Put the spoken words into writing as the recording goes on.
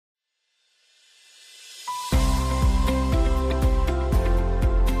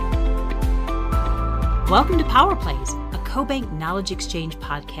Welcome to Power Plays, a CoBank Knowledge Exchange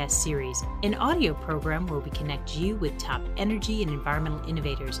podcast series, an audio program where we connect you with top energy and environmental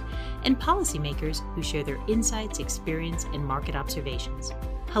innovators and policymakers who share their insights, experience, and market observations.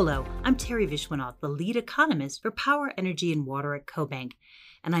 Hello, I'm Teri Viswanath, the lead economist for Power, Energy, and Water at CoBank,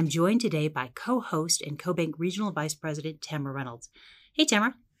 and I'm joined today by co-host and CoBank Regional Vice President Tamra Reynolds. Hey,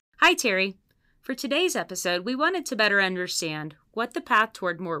 Tamra. Hi, Teri. For today's episode, we wanted to better understand what the path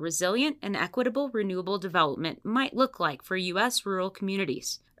toward more resilient and equitable renewable development might look like for U.S. rural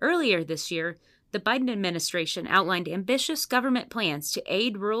communities. Earlier this year, the Biden administration outlined ambitious government plans to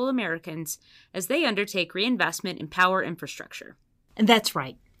aid rural Americans as they undertake reinvestment in power infrastructure. And that's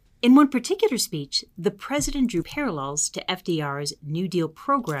right. In one particular speech, the president drew parallels to FDR's New Deal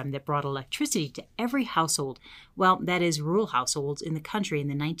program that brought electricity to every household, well, that is, rural households in the country in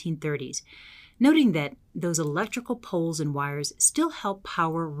the 1930s. Noting that those electrical poles and wires still help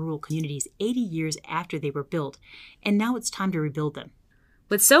power rural communities 80 years after they were built, and now it's time to rebuild them.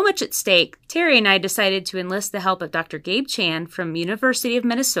 With so much at stake, Teri and I decided to enlist the help of Dr. Gabe Chan from University of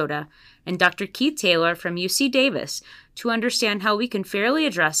Minnesota and Dr. Keith Taylor from UC Davis to understand how we can fairly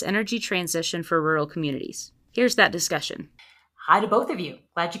address energy transition for rural communities. Here's that discussion. Hi to both of you.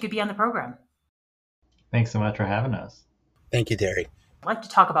 Glad you could be on the program. Thanks so much for having us. Thank you, Teri. I'd like to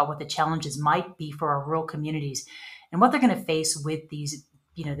talk about what the challenges might be for our rural communities and what they're going to face with these,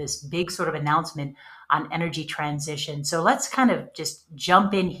 this big sort of announcement on energy transition. So let's kind of just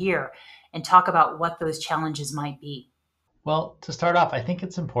jump in here and talk about what those challenges might be. Well, to start off, I think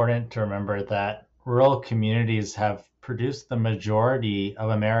it's important to remember that rural communities have produced the majority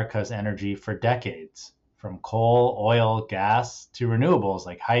of America's energy for decades, from coal, oil, gas, to renewables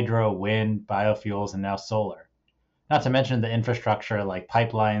like hydro, wind, biofuels, and now solar. Not to mention the infrastructure like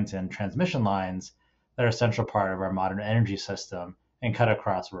pipelines and transmission lines that are a central part of our modern energy system and cut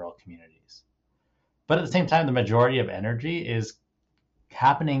across rural communities. But at the same time, the majority of energy is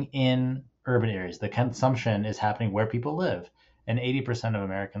happening in urban areas. The consumption is happening where people live, and 80% of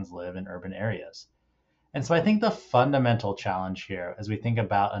Americans live in urban areas. And so I think the fundamental challenge here, as we think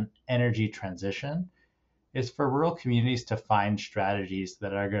about an energy transition, is for rural communities to find strategies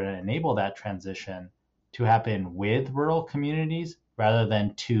that are going to enable that transition to happen with rural communities rather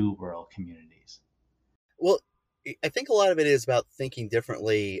than to rural communities. Well, I think a lot of it is about thinking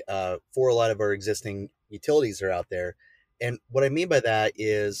differently for a lot of our existing utilities that are out there. And what I mean by that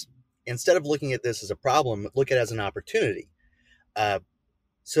is instead of looking at this as a problem, look at it as an opportunity.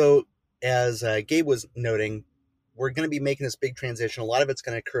 So as Gabe was noting, we're going to be making this big transition. A lot of it's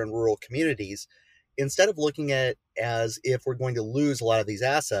going to occur in rural communities. Instead of looking at it as if we're going to lose a lot of these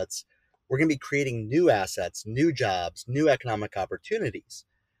assets, we're going to be creating new assets, new jobs, new economic opportunities.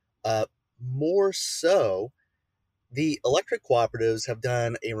 More so, the electric cooperatives have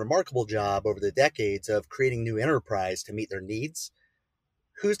done a remarkable job over the decades of creating new enterprise to meet their needs.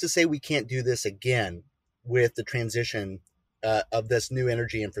 Who's to say we can't do this again with the transition of this new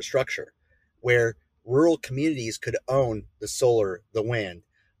energy infrastructure, where rural communities could own the solar, the wind,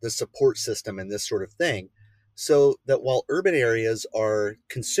 the support system, and this sort of thing, so that while urban areas are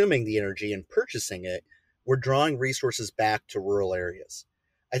consuming the energy and purchasing it, we're drawing resources back to rural areas.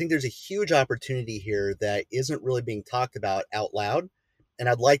 I think there's a huge opportunity here that isn't really being talked about out loud, and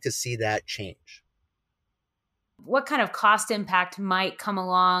I'd like to see that change. What kind of cost impact might come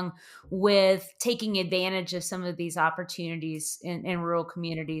along with taking advantage of some of these opportunities in rural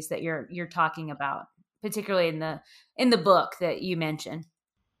communities that you're talking about, particularly in the book that you mentioned?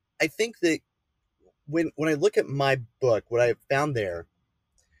 I think that when I look at my book, what I've found there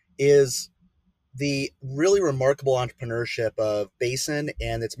is the really remarkable entrepreneurship of Basin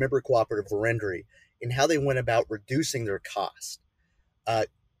and its member cooperative Rennery and how they went about reducing their cost.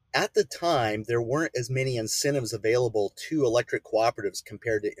 At the time, there weren't as many incentives available to electric cooperatives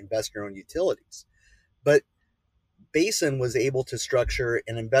compared to investor-owned utilities. But Basin was able to structure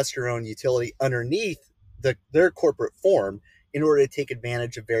an investor-owned utility underneath their corporate form in order to take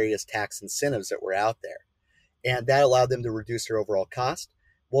advantage of various tax incentives that were out there. And that allowed them to reduce their overall cost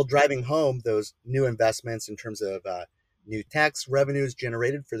while driving home those new investments in terms of new tax revenues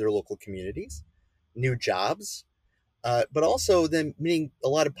generated for their local communities, new jobs, but also then meeting a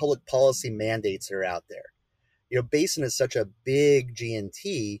lot of public policy mandates that are out there. Basin is such a big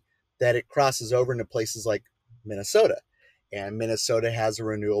G&T that it crosses over into places like Minnesota, and Minnesota has a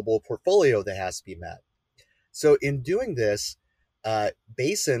renewable portfolio that has to be met. So in doing this,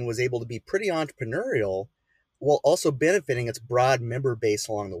 Basin was able to be pretty entrepreneurial while also benefiting its broad member base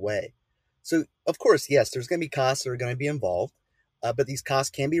along the way. So, of course, yes, there's going to be costs that are going to be involved, but these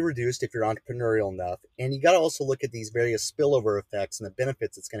costs can be reduced if you're entrepreneurial enough. And you got to also look at these various spillover effects and the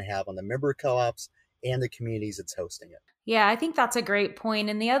benefits it's going to have on the member co-ops and the communities that's hosting it. Yeah, I think that's a great point.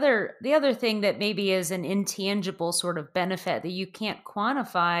 And the other thing that maybe is an intangible sort of benefit that you can't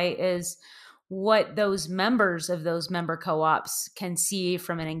quantify is what those members of those member co-ops can see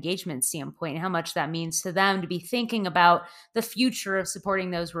from an engagement standpoint, and how much that means to them to be thinking about the future of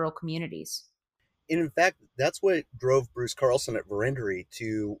supporting those rural communities. And in fact, that's what drove Bruce Carlson at Verendery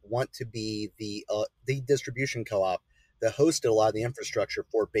to want to be the distribution co-op that hosted a lot of the infrastructure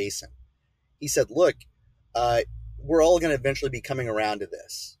for Basin. He said, look, we're all going to eventually be coming around to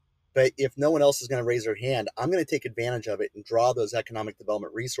this. But if no one else is going to raise their hand, I'm going to take advantage of it and draw those economic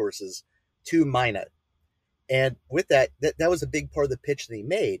development resources to Minot. And with that was a big part of the pitch that he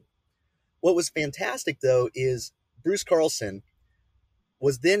made. What was fantastic, though, is Bruce Carlson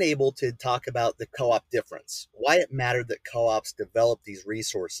was then able to talk about the co-op difference, why it mattered that co-ops develop these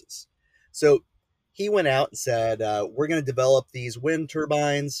resources. So he went out and said, we're going to develop these wind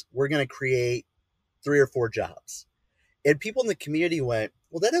turbines. We're going to create 3 or 4 jobs. And people in the community went,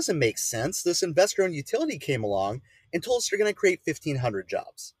 well, that doesn't make sense. This investor-owned utility came along and told us they're going to create 1,500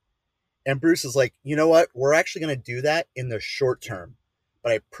 jobs. And Bruce is like, you know what? We're actually going to do that in the short term.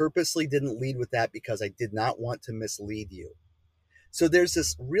 But I purposely didn't lead with that because I did not want to mislead you. So there's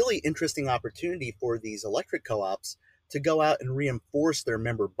this really interesting opportunity for these electric co-ops to go out and reinforce their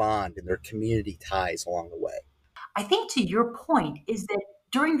member bond and their community ties along the way. I think to your point is that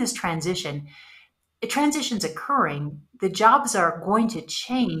during this transition, a transition's occurring, the jobs are going to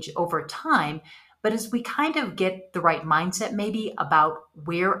change over time. But as we kind of get the right mindset maybe about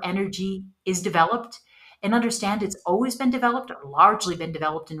where energy is developed and understand it's always been developed or largely been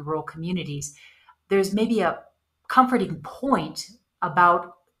developed in rural communities, there's maybe a comforting point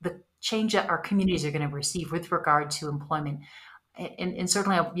about the change that our communities are going to receive with regard to employment. And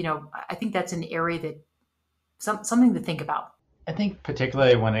certainly, I think that's an area that something to think about. I think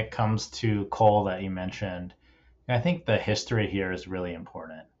particularly when it comes to coal that you mentioned, I think the history here is really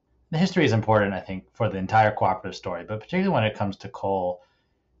important. The history is important, I think, for the entire cooperative story, but particularly when it comes to coal,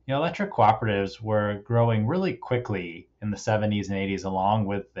 electric cooperatives were growing really quickly in the 70s and 80s along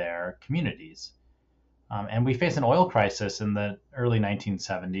with their communities. And we faced an oil crisis in the early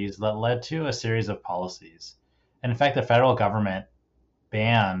 1970s that led to a series of policies. And in fact, the federal government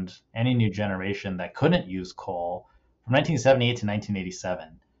banned any new generation that couldn't use coal from 1978 to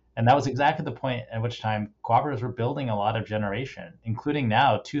 1987. And that was exactly the point at which time cooperatives were building a lot of generation, including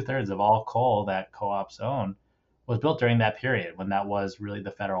now 2/3 of all coal that co-ops own was built during that period when that was really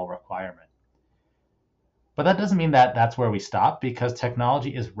the federal requirement. But that doesn't mean that that's where we stop, because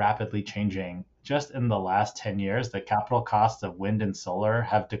technology is rapidly changing. Just in the last 10 years, the capital costs of wind and solar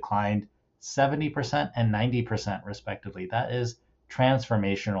have declined 70% and 90% respectively. That is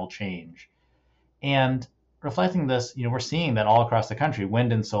transformational change. And reflecting this, we're seeing that all across the country,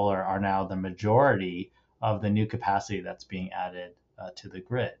 wind and solar are now the majority of the new capacity that's being added to the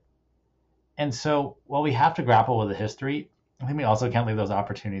grid. And so while we have to grapple with the history, I think we also can't leave those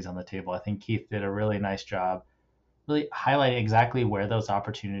opportunities on the table. I think Keith did a really nice job really highlighting exactly where those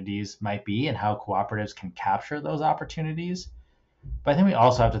opportunities might be and how cooperatives can capture those opportunities. But I think we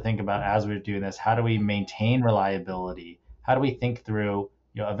also have to think about, as we're doing this, how do we maintain reliability? How do we think through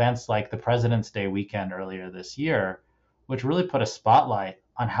events like the President's Day weekend earlier this year, which really put a spotlight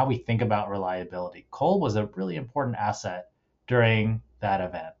on how we think about reliability. Coal was a really important asset during that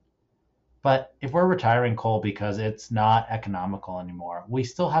event. But if we're retiring coal because it's not economical anymore, we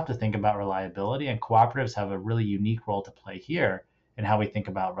still have to think about reliability, and cooperatives have a really unique role to play here in how we think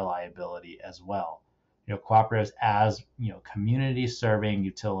about reliability as well. Cooperatives as community serving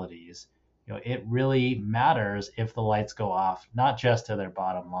utilities, it really matters if the lights go off, not just to their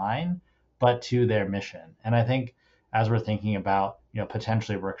bottom line, but to their mission. And I think as we're thinking about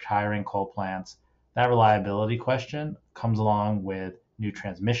potentially retiring coal plants, that reliability question comes along with new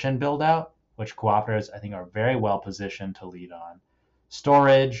transmission build out, which cooperatives I think are very well positioned to lead on.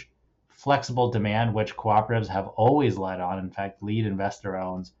 Storage, flexible demand, which cooperatives have always led on, in fact, lead investor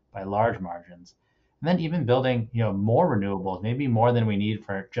owns by large margins. And then even building more renewables, maybe more than we need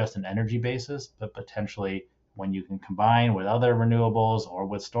for just an energy basis, but potentially when you can combine with other renewables or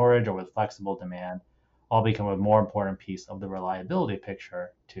with storage or with flexible demand, all become a more important piece of the reliability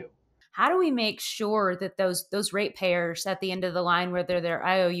picture too. How do we make sure that those ratepayers at the end of the line, whether they're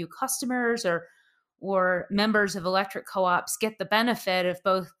IOU customers or members of electric co-ops, get the benefit of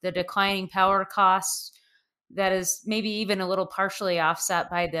both the declining power costs that is maybe even a little partially offset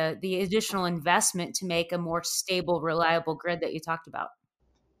by the additional investment to make a more stable, reliable grid that you talked about?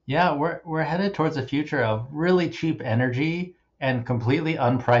 Yeah, we're headed towards a future of really cheap energy and completely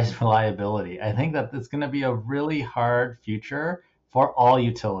unpriced reliability. I think that it's going to be a really hard future for all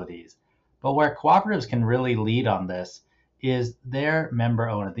utilities. But where cooperatives can really lead on this is their member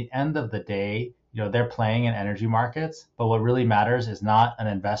owned. At the end of the day, they're playing in energy markets, but what really matters is not an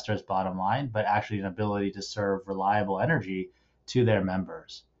investor's bottom line, but actually an ability to serve reliable energy to their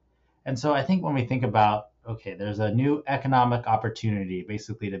members. And so I think when we think about, okay, there's a new economic opportunity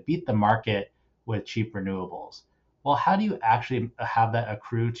basically to beat the market with cheap renewables. Well, how do you actually have that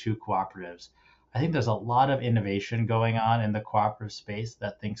accrue to cooperatives? I think there's a lot of innovation going on in the cooperative space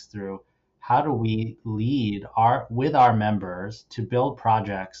that thinks through how do we lead with our members to build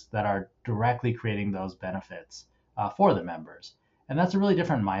projects that are directly creating those benefits for the members. And that's a really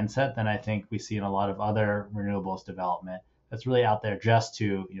different mindset than I think we see in a lot of other renewables development that's really out there just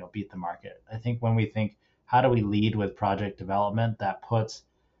to beat the market. I think when we think how do we lead with project development that puts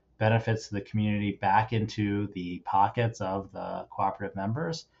benefits to the community back into the pockets of the cooperative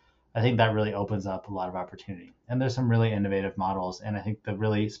members, I think that really opens up a lot of opportunity. And there's some really innovative models. And I think the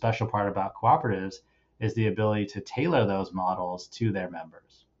really special part about cooperatives is the ability to tailor those models to their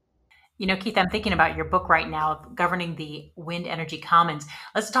members. Keith, I'm thinking about your book right now, Governing the Wind Energy Commons.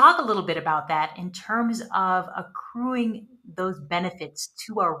 Let's talk a little bit about that in terms of accruing those benefits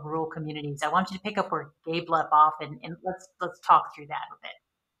to our rural communities. I want you to pick up where Gabe left off, and let's talk through that a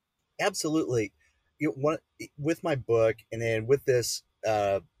bit. Absolutely. With my book, and then with this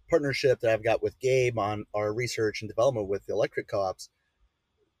partnership that I've got with Gabe on our research and development with the electric co-ops,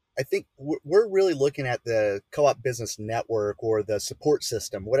 I think we're really looking at the co-op business network or the support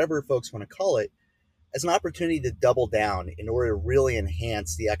system, whatever folks want to call it, as an opportunity to double down in order to really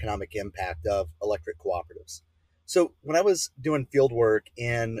enhance the economic impact of electric cooperatives. So when I was doing field work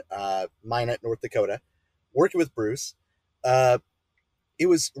in Minot, North Dakota, working with Bruce, it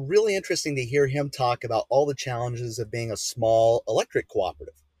was really interesting to hear him talk about all the challenges of being a small electric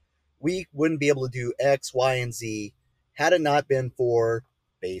cooperative. We wouldn't be able to do X, Y, and Z had it not been for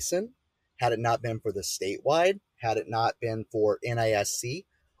Basin, had it not been for the statewide, had it not been for NISC.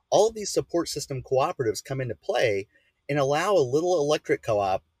 All of these support system cooperatives come into play and allow a little electric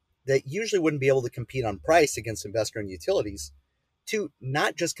co-op that usually wouldn't be able to compete on price against investor-owned utilities to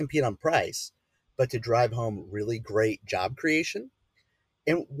not just compete on price, but to drive home really great job creation.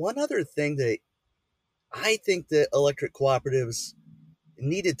 And one other thing that I think that electric cooperatives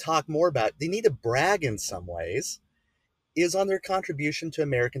need to talk more about, they need to brag in some ways, is on their contribution to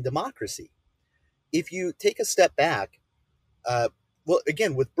American democracy. If you take a step back, well,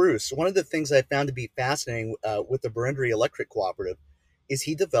 again, with Bruce, one of the things I found to be fascinating with the Burundry Electric Cooperative is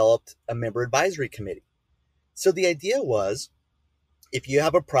he developed a member advisory committee. So the idea was, if you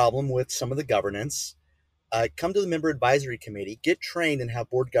have a problem with some of the governance, come to the member advisory committee, get trained in how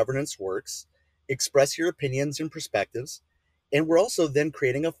board governance works, express your opinions and perspectives, and we're also then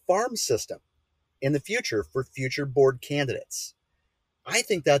creating a farm system in the future for future board candidates. I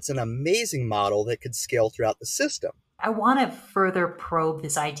think that's an amazing model that could scale throughout the system. I want to further probe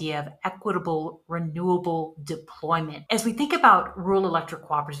this idea of equitable renewable deployment. As we think about rural electric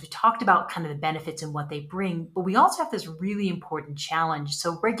cooperatives, we talked about kind of the benefits and what they bring, but we also have this really important challenge.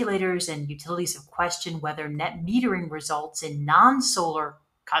 So regulators and utilities have questioned whether net metering results in non-solar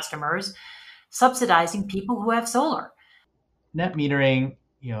customers subsidizing people who have solar. Net metering,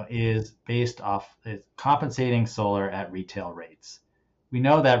 is based off it's compensating solar at retail rates. We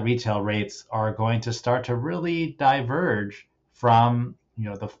know that retail rates are going to start to really diverge from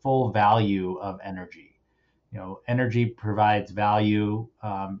the full value of energy. Energy provides value,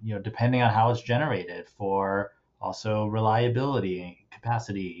 depending on how it's generated for also reliability,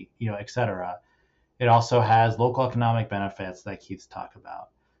 capacity, et cetera. It also has local economic benefits that Keith's talked about.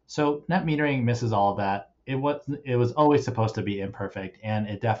 So net metering misses all of that. It was always supposed to be imperfect, and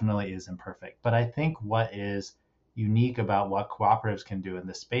it definitely is imperfect. But I think what is unique about what cooperatives can do in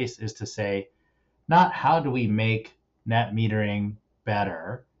this space is to say, not how do we make net metering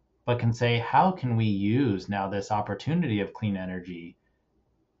better, but can say, how can we use now this opportunity of clean energy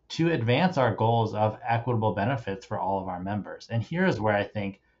to advance our goals of equitable benefits for all of our members? And here's where I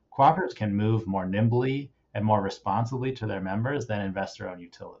think cooperatives can move more nimbly and more responsibly to their members than investor-owned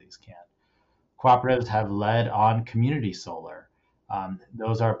utilities can. Cooperatives have led on community solar.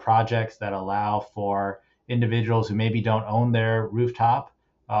 Those are projects that allow for individuals who maybe don't own their rooftop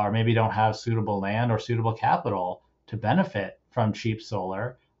or maybe don't have suitable land or suitable capital to benefit from cheap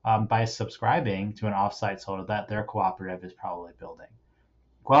solar by subscribing to an offsite solar that their cooperative is probably building.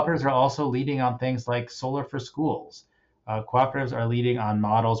 Cooperatives are also leading on things like solar for schools. Cooperatives are leading on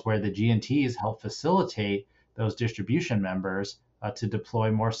models where the G&Ts help facilitate those distribution members to deploy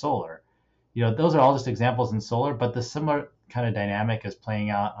more solar. Those are all just examples in solar, but the similar kind of dynamic is playing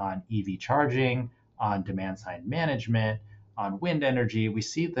out on EV charging, on demand side management, on wind energy. We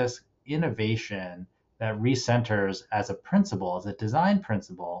see this innovation that recenters as a principle, as a design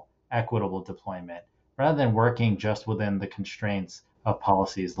principle, equitable deployment, rather than working just within the constraints of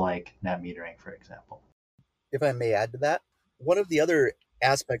policies like net metering, for example. If I may add to that, one of the other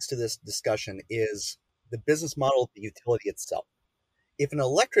aspects to this discussion is the business model of the utility itself. If an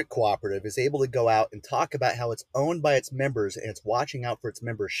electric cooperative is able to go out and talk about how it's owned by its members and it's watching out for its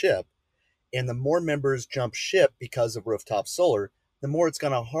membership, and the more members jump ship because of rooftop solar, the more it's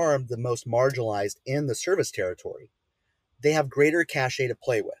going to harm the most marginalized in the service territory. They have greater cachet to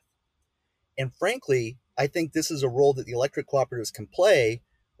play with. And frankly, I think this is a role that the electric cooperatives can play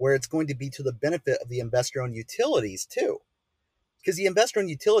where it's going to be to the benefit of the investor-owned utilities too. Because the investor-owned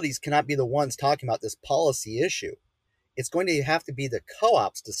utilities cannot be the ones talking about this policy issue. It's going to have to be the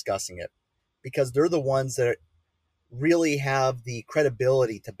co-ops discussing it because they're the ones that really have the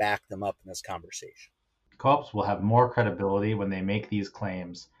credibility to back them up in this conversation. Co-ops will have more credibility when they make these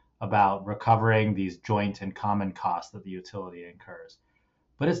claims about recovering these joint and common costs that the utility incurs.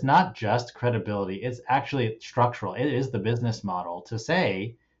 But it's not just credibility, it's actually structural. It is the business model to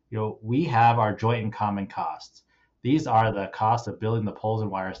say, we have our joint and common costs. These are the costs of building the poles and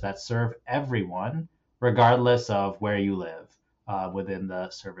wires that serve everyone, regardless of where you live within the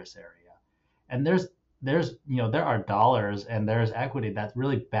service area. And there are dollars and there's equity that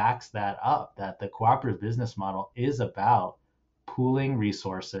really backs that up, that the cooperative business model is about pooling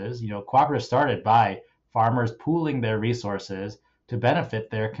resources. Cooperatives started by farmers pooling their resources to benefit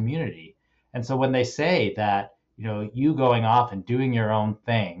their community. And so when they say that, you going off and doing your own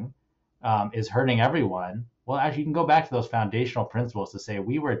thing is hurting everyone, well, actually, you can go back to those foundational principles to say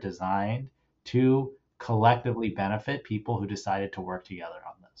we were designed to collectively benefit people who decided to work together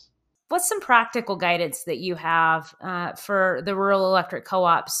on this. What's some practical guidance that you have for the rural electric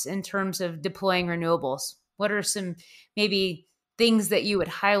co-ops in terms of deploying renewables? What are some maybe things that you would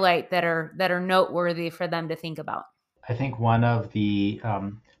highlight that are noteworthy for them to think about? I think one of the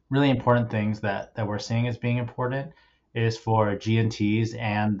really important things that we're seeing as being important is for G&Ts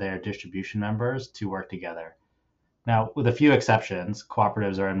and their distribution members to work together. Now, with a few exceptions,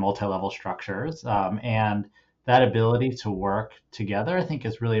 cooperatives are in multi-level structures, and that ability to work together, I think,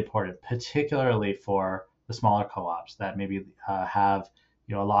 is really important, particularly for the smaller co-ops that maybe have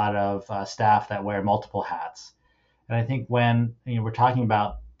a lot of staff that wear multiple hats. And I think when we're talking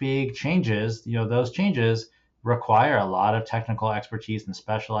about big changes, those changes require a lot of technical expertise and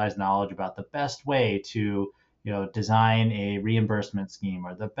specialized knowledge about the best way to design a reimbursement scheme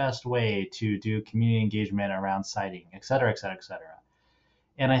or the best way to do community engagement around siting, et cetera, et cetera, et cetera.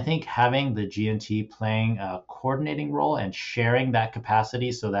 And I think having the G&T playing a coordinating role and sharing that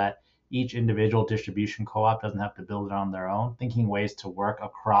capacity so that each individual distribution co-op doesn't have to build it on their own, thinking ways to work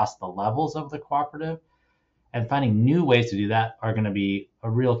across the levels of the cooperative and finding new ways to do that are going to be a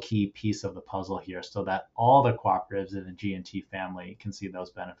real key piece of the puzzle here so that all the cooperatives in the G&T family can see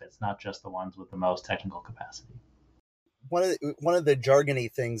those benefits, not just the ones with the most technical capacity. One of the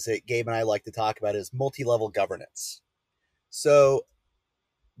jargony things that Gabe and I like to talk about is multi-level governance. So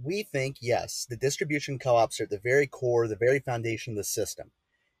we think, yes, the distribution co-ops are at the very core, the very foundation of the system.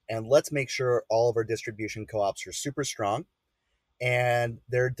 And let's make sure all of our distribution co-ops are super strong and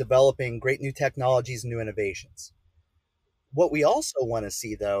they're developing great new technologies and new innovations. What we also want to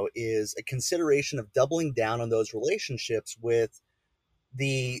see, though, is a consideration of doubling down on those relationships with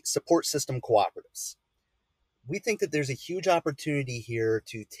the support system cooperatives. We think that there's a huge opportunity here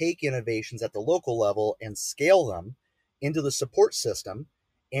to take innovations at the local level and scale them into the support system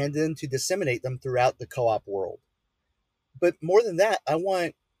and then to disseminate them throughout the co-op world. But more than that, I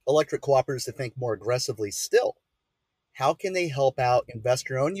want electric cooperatives to think more aggressively still. How can they help out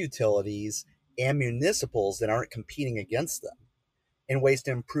investor-owned utilities and municipals that aren't competing against them in ways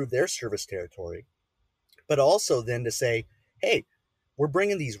to improve their service territory? But also then to say, hey, we're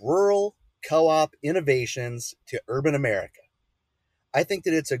bringing these rural co-op innovations to urban America. I think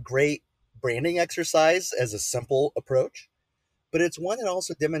that it's a great branding exercise as a simple approach, but it's one that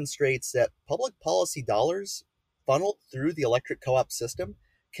also demonstrates that public policy dollars funneled through the electric co-op system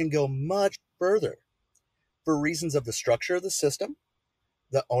can go much further for reasons of the structure of the system,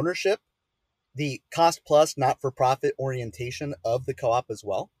 the ownership, the cost plus not-for-profit orientation of the co-op as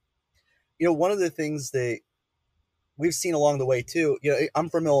well. One of the things that we've seen along the way too, I'm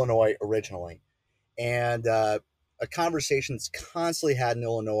from Illinois originally, and a conversation that's constantly had in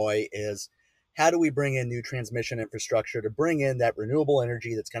Illinois is how do we bring in new transmission infrastructure to bring in that renewable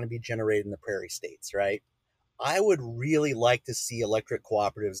energy that's going to be generated in the prairie states, right? I would really like to see electric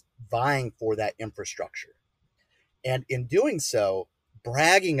cooperatives vying for that infrastructure. And in doing so,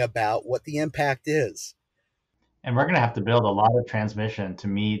 bragging about what the impact is. And we're going to have to build a lot of transmission to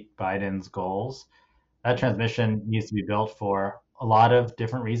meet Biden's goals. That transmission needs to be built for a lot of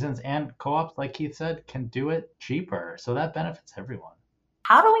different reasons, and co-ops, like Keith said, can do it cheaper. So that benefits everyone.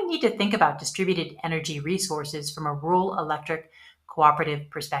 How do we need to think about distributed energy resources from a rural electric cooperative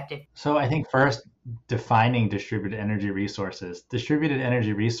perspective? So I think first, defining distributed energy resources. Distributed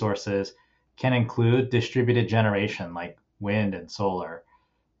energy resources can include distributed generation like wind and solar,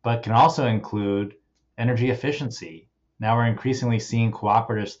 but can also include energy efficiency. Now we're increasingly seeing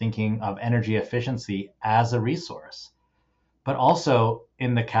cooperatives thinking of energy efficiency as a resource. But also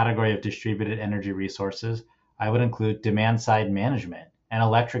in the category of distributed energy resources, I would include demand side management and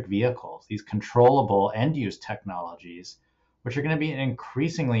electric vehicles, these controllable end use technologies, which are going to be an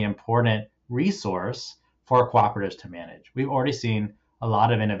increasingly important resource for cooperatives to manage. We've already seen a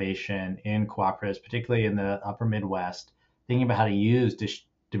lot of innovation in cooperatives, particularly in the upper Midwest, thinking about how to use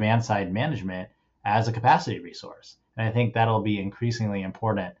demand side management as a capacity resource. And I think that'll be increasingly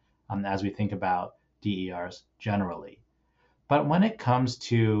important as we think about DERs generally. But when it comes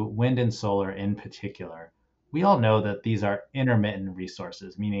to wind and solar in particular, we all know that these are intermittent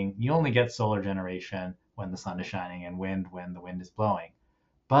resources, meaning you only get solar generation when the sun is shining and wind when the wind is blowing.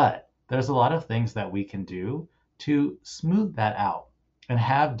 But there's a lot of things that we can do to smooth that out and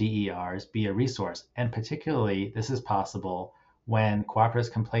have DERs be a resource. And particularly, this is possible when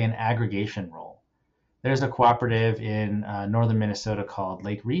cooperatives can play an aggregation role. There's a cooperative in northern Minnesota called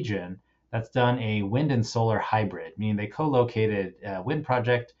Lake Region that's done a wind and solar hybrid, meaning they co-located a wind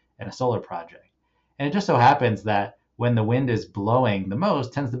project and a solar project. And it just so happens that when the wind is blowing the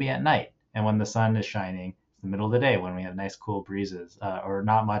most tends to be at night. And when the sun is shining, it's the middle of the day when we have nice cool breezes or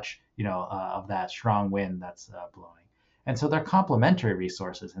not much, of that strong wind that's blowing. And so they're complementary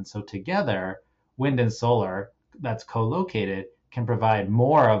resources. And so together, wind and solar that's co-located can provide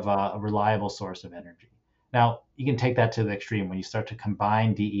more of a reliable source of energy. Now, you can take that to the extreme when you start to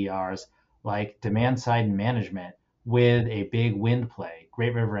combine DERs like demand side management with a big wind play.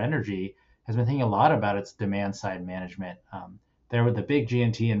 Great River Energy has been thinking a lot about its demand side management. They're with the big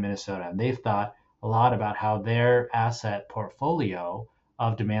G&T in Minnesota, and they've thought a lot about how their asset portfolio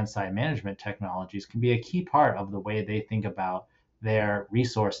of demand side management technologies can be a key part of the way they think about their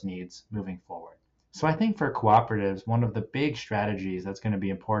resource needs moving forward. So I think for cooperatives, one of the big strategies that's going to be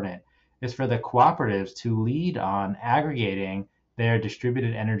important is for the cooperatives to lead on aggregating their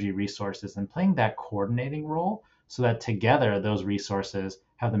distributed energy resources and playing that coordinating role so that together those resources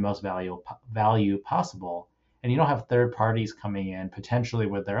have the most value possible. And you don't have third parties coming in potentially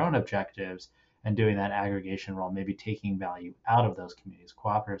with their own objectives and doing that aggregation role, maybe taking value out of those communities.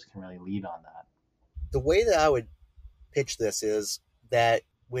 Cooperatives can really lead on that. The way that I would pitch this is that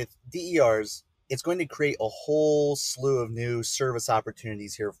with DERs, it's going to create a whole slew of new service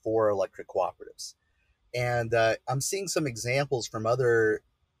opportunities here for electric cooperatives. And I'm seeing some examples from other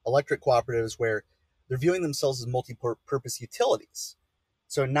electric cooperatives where they're viewing themselves as multi-purpose utilities.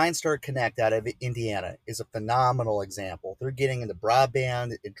 So Nine Star Connect out of Indiana is a phenomenal example. They're getting into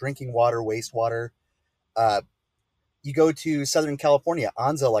broadband, drinking water, wastewater. You go to Southern California,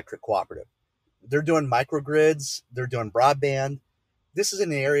 Anza Electric Cooperative. They're doing microgrids. They're doing broadband. This is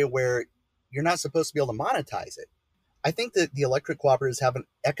an area where you're not supposed to be able to monetize it. I think that the electric cooperatives have an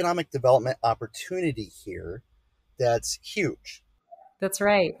economic development opportunity here that's huge. That's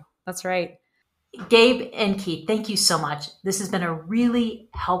right. That's right. Gabe and Keith, thank you so much. This has been a really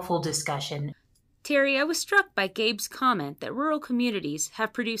helpful discussion. Teri, I was struck by Gabe's comment that rural communities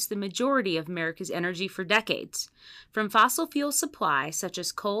have produced the majority of America's energy for decades, from fossil fuel supply such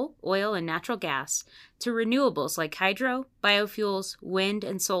as coal, oil, and natural gas, to renewables like hydro, biofuels, wind,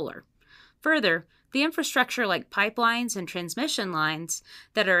 and solar. Further, the infrastructure like pipelines and transmission lines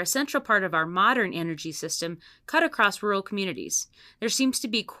that are a central part of our modern energy system cut across rural communities. There seems to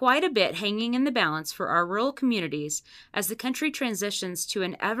be quite a bit hanging in the balance for our rural communities as the country transitions to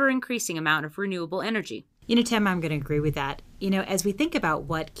an ever-increasing amount of renewable energy. Tamra, I'm going to agree with that. As we think about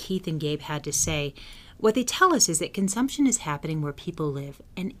what Keith and Gabe had to say, what they tell us is that consumption is happening where people live,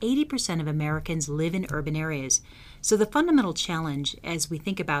 and 80% of Americans live in urban areas. So the fundamental challenge as we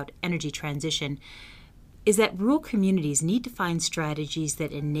think about energy transition is that rural communities need to find strategies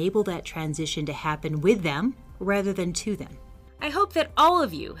that enable that transition to happen with them rather than to them. I hope that all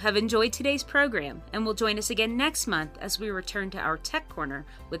of you have enjoyed today's program and will join us again next month as we return to our Tech Corner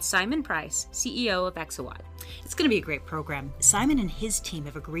with Simon Price, CEO of Exawatt. It's going to be a great program. Simon and his team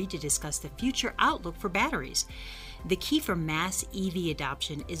have agreed to discuss the future outlook for batteries. The key for mass EV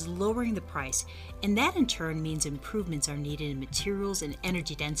adoption is lowering the price, and that in turn means improvements are needed in materials and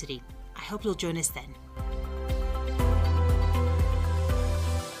energy density. I hope you'll join us then.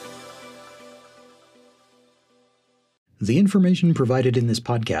 The information provided in this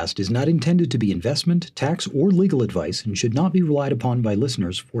podcast is not intended to be investment, tax, or legal advice and should not be relied upon by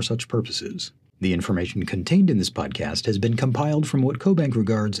listeners for such purposes. The information contained in this podcast has been compiled from what CoBank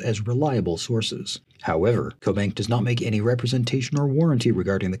regards as reliable sources. However, CoBank does not make any representation or warranty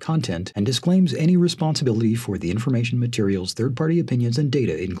regarding the content and disclaims any responsibility for the information, materials, third-party opinions, and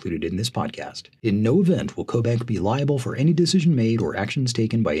data included in this podcast. In no event will CoBank be liable for any decision made or actions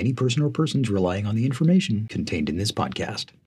taken by any person or persons relying on the information contained in this podcast.